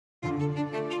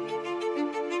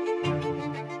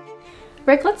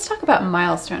Rick, let's talk about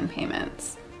milestone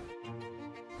payments.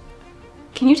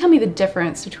 Can you tell me the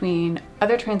difference between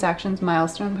other transactions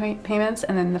milestone payments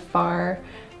and then the FAR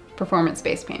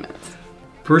performance-based payments?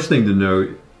 First thing to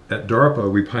note, at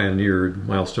DARPA we pioneered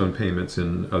milestone payments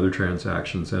in other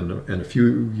transactions, and a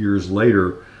few years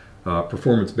later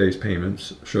performance-based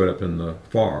payments showed up in the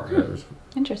FAR. As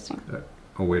interesting.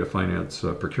 A way to finance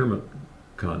procurement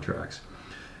contracts.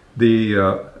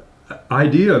 The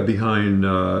idea behind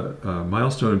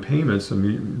milestone payments,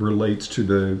 relates to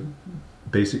the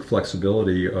basic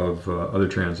flexibility of other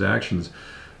transactions.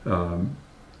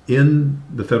 In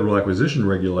the Federal Acquisition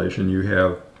Regulation, you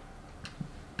have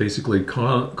basically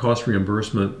cost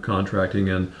reimbursement contracting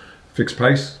and fixed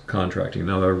price contracting.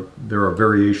 Now there are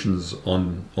variations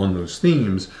on those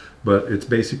themes, but it's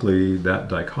basically that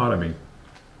dichotomy.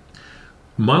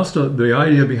 The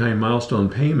idea behind milestone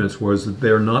payments was that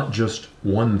they're not just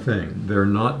one thing. They're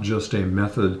not just a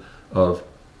method of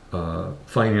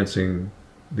financing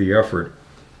the effort.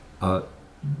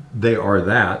 They are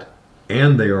that,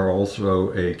 and they are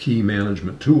also a key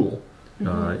management tool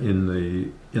in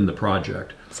the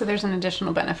project. So there's an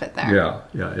additional benefit there.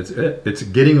 Yeah. It's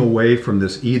getting away from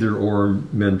this either-or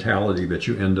mentality that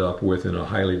you end up with in a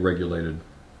highly regulated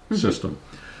system.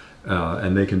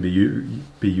 And they can be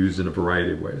used in a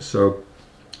variety of ways. So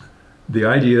the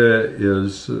idea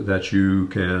is that you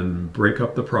can break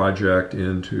up the project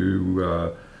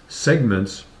into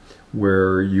segments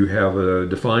where you have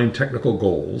defined technical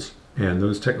goals, and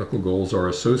those technical goals are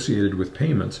associated with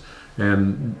payments.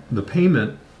 And the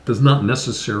payment does not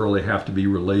necessarily have to be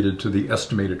related to the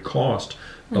estimated cost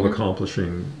of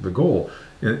accomplishing the goal.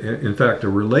 In fact, a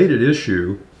related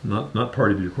issue, not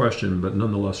part of your question, but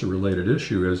nonetheless a related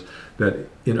issue, is that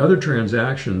in other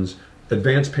transactions,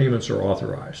 advance payments are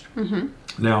authorized.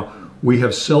 Now, we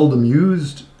have seldom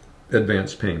used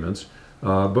advance payments,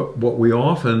 but what we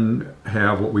often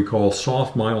have what we call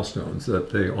soft milestones,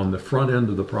 that on the front end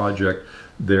of the project,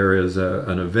 there is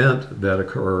an event that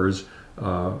occurs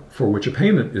for which a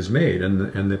payment is made,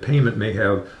 and the payment may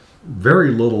have very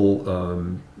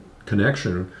little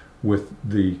connection with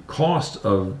the cost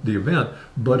of the event,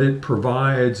 but it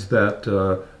provides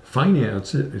that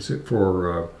finance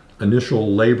for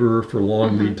initial labor for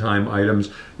long lead time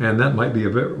items, and that might be a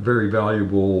very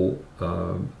valuable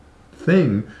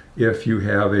thing if you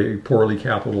have a poorly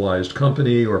capitalized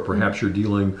company, or perhaps you're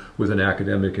dealing with an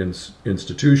academic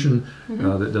institution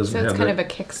that doesn't have. So it's kind of a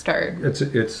kickstart.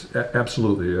 It's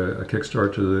absolutely a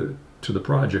kickstart to the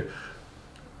project.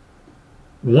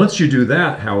 Once you do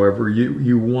that, however,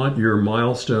 you want your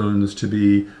milestones to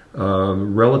be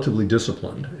relatively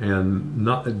disciplined, and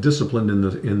not disciplined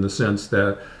in the sense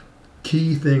that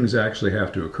key things actually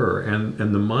have to occur. And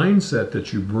the mindset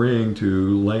that you bring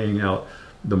to laying out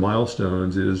the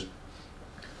milestones is,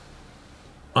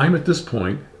 I'm at this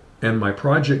point and my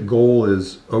project goal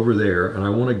is over there and I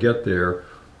want to get there.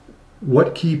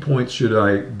 What key points should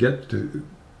I get to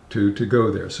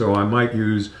go there? So I might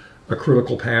use a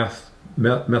critical path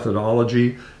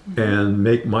methodology and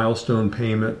make put milestone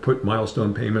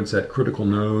payments at critical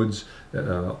nodes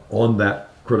on that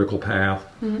critical path.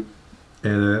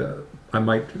 And I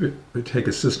might take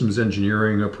a systems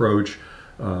engineering approach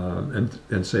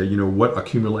and say, what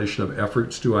accumulation of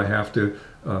efforts do I have to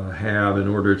have in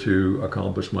order to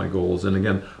accomplish my goals? And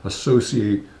again,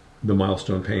 associate the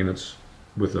milestone payments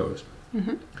with those.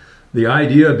 The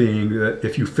idea being that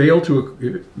if you fail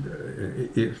to,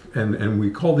 and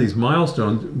we call these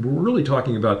milestones, we're really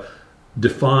talking about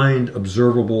defined,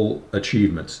 observable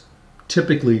achievements,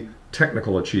 typically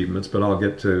technical achievements, but I'll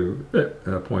get to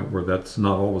a point where that's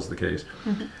not always the case.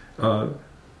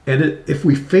 And if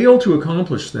we fail to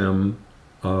accomplish them,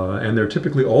 and they're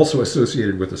typically also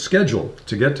associated with a schedule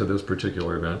to get to this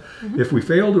particular event, if we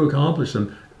fail to accomplish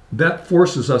them, that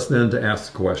forces us then to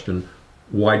ask the question,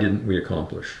 why didn't we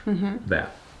accomplish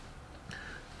that?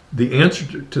 The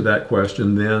answer to that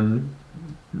question then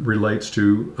relates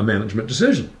to a management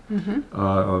decision.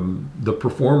 The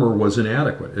performer was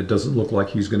inadequate. It doesn't look like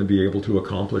he's going to be able to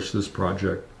accomplish this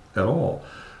project at all.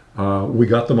 We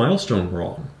got the milestone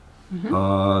wrong.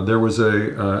 There was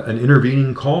an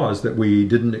intervening cause that we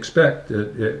didn't expect.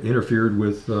 It interfered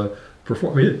with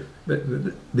performance.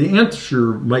 The answer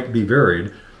might be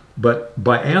varied, but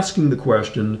by asking the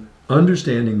question,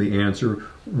 understanding the answer,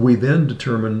 we then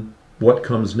determine what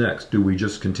comes next. Do we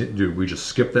just continue? Do we just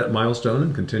skip that milestone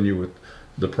and continue with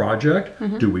the project?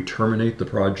 Do we terminate the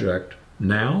project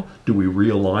now? Do we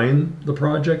realign the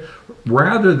project?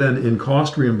 Rather than in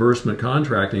cost reimbursement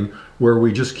contracting, where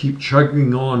we just keep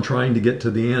chugging on trying to get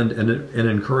to the end and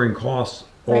incurring costs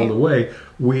all the way.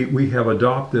 We have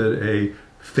adopted a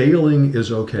failing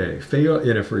is okay. Fail,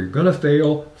 and if you're going to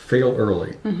fail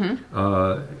early.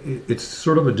 It's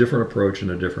sort of a different approach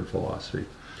and a different philosophy.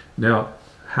 Now,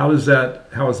 how is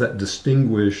that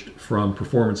distinguished from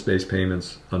performance-based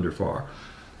payments under FAR?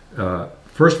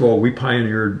 First of all, we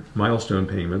pioneered milestone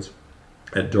payments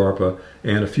at DARPA,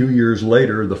 and a few years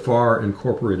later, the FAR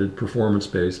incorporated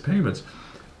performance-based payments.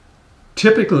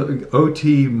 Typically,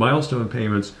 OT milestone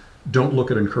payments don't look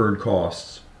at incurred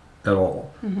costs at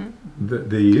all.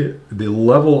 The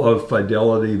level of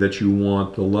fidelity that you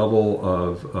want, the level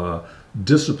of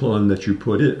discipline that you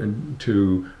put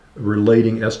into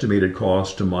relating estimated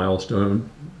costs to milestone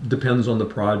depends on the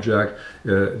project.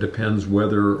 It depends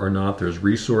whether or not there's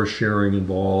resource sharing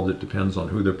involved. It depends on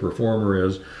who the performer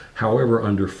is. However,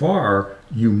 under FAR,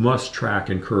 you must track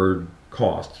incurred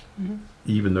costs,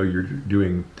 even though you're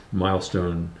doing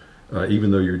milestone,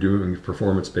 even though you're doing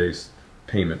performance-based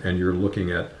payment, and you're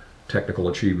looking at technical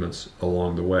achievements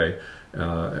along the way.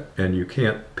 And you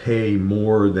can't pay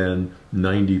more than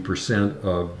 90%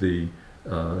 of the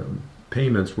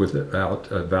payments without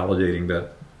validating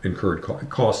that incurred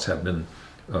costs have been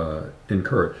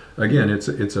incurred. Again, it's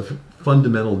a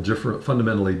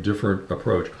fundamentally different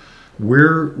approach.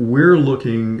 We're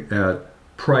looking at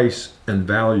price and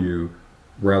value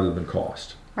rather than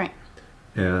cost. Right.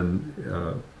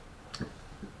 And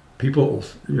people,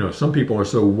 some people are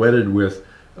so wedded with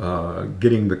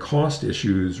getting the cost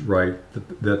issues right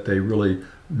that they really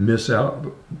miss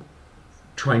out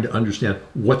trying to understand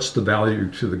what's the value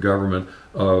to the government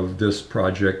of this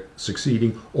project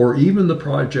succeeding, or even the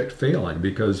project failing,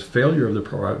 because failure of the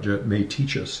project may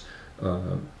teach us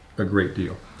a great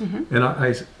deal. And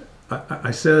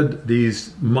I said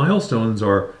these milestones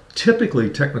are typically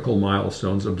technical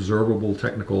milestones, observable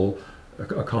technical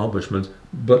accomplishments,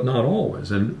 but not always.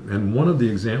 And one of the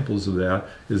examples of that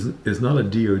is not a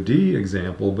DoD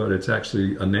example, but it's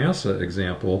actually a NASA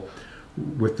example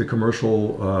with the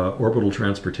Commercial Orbital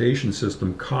Transportation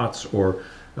System, COTS,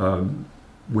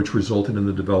 which resulted in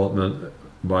the development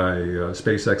by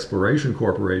Space Exploration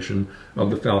Corporation of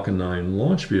the Falcon 9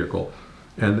 launch vehicle.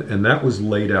 And that was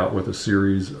laid out with a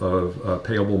series of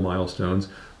payable milestones,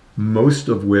 most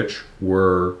of which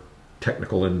were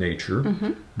technical in nature,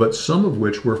 but some of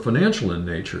which were financial in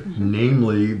nature,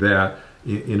 namely that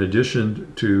in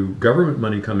addition to government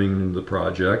money coming into the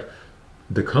project,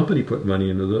 the company put money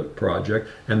into the project,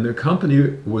 and the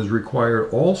company was required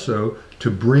also to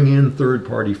bring in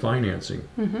third-party financing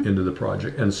into the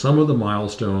project. And some of the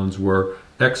milestones were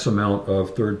X amount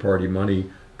of third-party money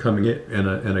coming in,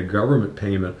 and a government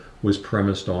payment was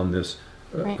premised on this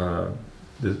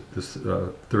this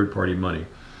third-party money.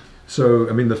 So,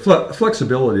 I mean, the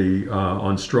flexibility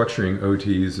on structuring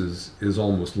OTs is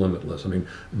almost limitless. I mean,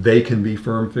 they can be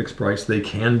firm fixed price, they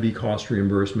can be cost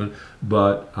reimbursement,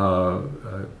 but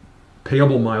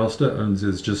payable milestones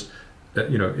is just,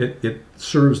 it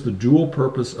serves the dual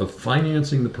purpose of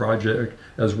financing the project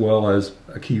as well as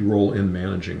a key role in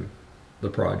managing the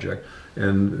project.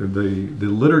 And the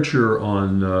literature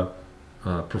on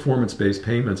performance-based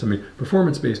payments. I mean,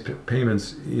 performance-based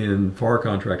payments in FAR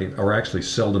contracting are actually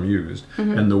seldom used,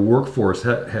 and the workforce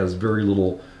has very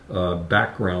little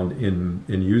background in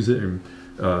using.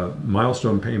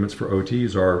 Milestone payments for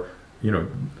OTs are,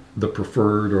 the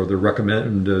preferred or the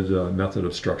recommended method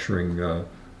of structuring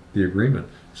the agreement.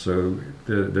 So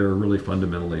they're really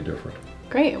fundamentally different.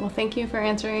 Great. Well, thank you for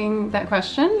answering that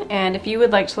question. And if you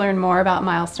would like to learn more about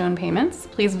milestone payments,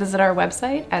 please visit our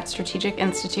website at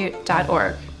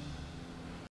strategicinstitute.org.